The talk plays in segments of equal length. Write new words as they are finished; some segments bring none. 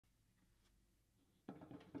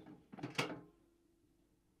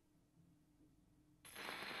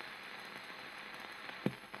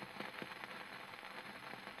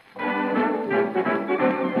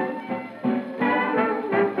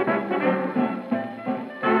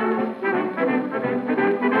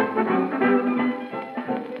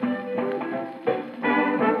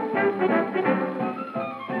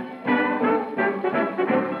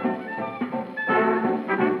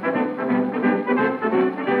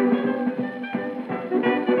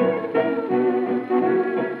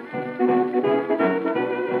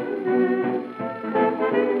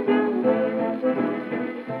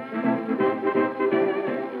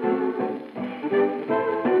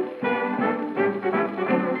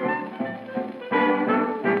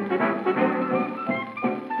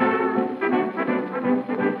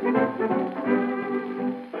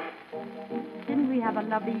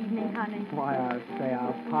of the evening, honey? Why, I'll say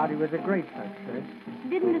our party was a great success.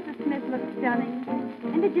 Didn't Mrs. Smith look stunning?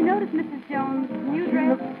 And did you notice Mrs. Jones' new She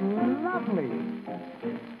dress? looked lovely.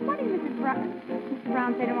 What did Mr.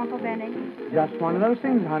 Brown say to Uncle Benny? Just one of those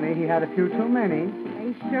things, honey. He had a few too many.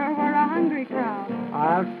 They sure were a hungry crowd.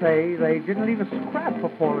 I'll say they didn't leave a scrap for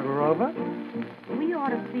poor little Rover. We ought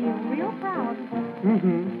to be real proud.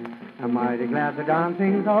 Mm-hmm. I'm mighty glad the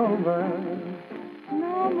dancing's over.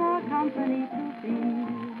 No more company to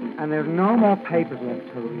feed. And there's no more papers left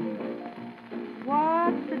to read.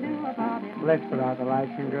 What's to do about it? Let's put out the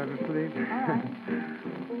lights and go to sleep. All right.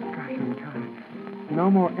 Gosh, I'm tired. No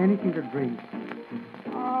more anything to drink.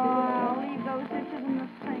 Oh, I'll leave those dishes in the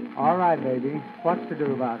sink. All right, baby. What's to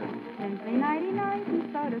do about it? Simply nighty-night and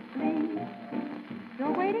so to sleep.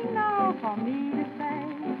 You're waiting now for me to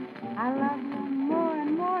say I love you more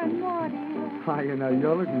and more and more, dear. Why, you know,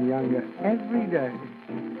 you're looking younger every day.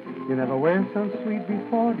 You never were so sweet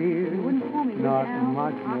before, dear. You wouldn't call me Not Al.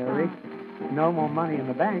 much, Mary. No more money in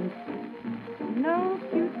the bank. No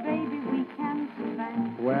cute baby we can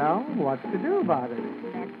spank. Well, what's to do about it?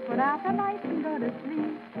 Let's put out the lights and go to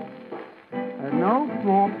sleep. There's no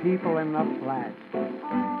more people in the flat.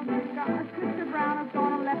 Oh, gosh, Mr. Brown has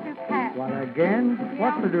gone and left his hat. What, again? Yeah.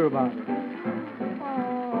 What's to do about it?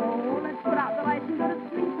 Oh, let's put out the lights and go to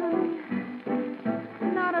sleep,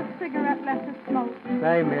 honey. Not a cigarette left to smoke.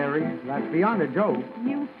 Say, Mary, that's beyond a joke.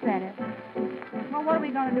 You said it. Well, what are we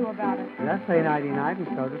going to do about it? Let's say nighty-night and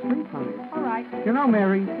go to sleep, honey. All right. You know,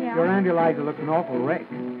 Mary, Yeah? your Aunt Eliza looks an awful wreck.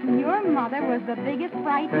 Your mother was the biggest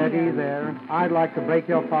fright Steady here. there. I'd like to break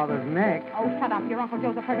your father's neck. Oh, shut up. Your Uncle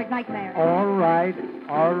Joe's a perfect nightmare. All right,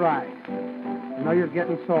 all right. I know you're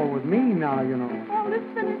getting sore with me now, you know. Oh, this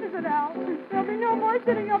finishes it, Al. There'll be no more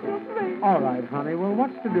sitting up till 3. All right, honey. Well,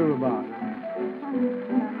 what's to do about it?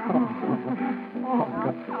 Oh, Oh,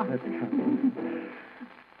 God. Let's go.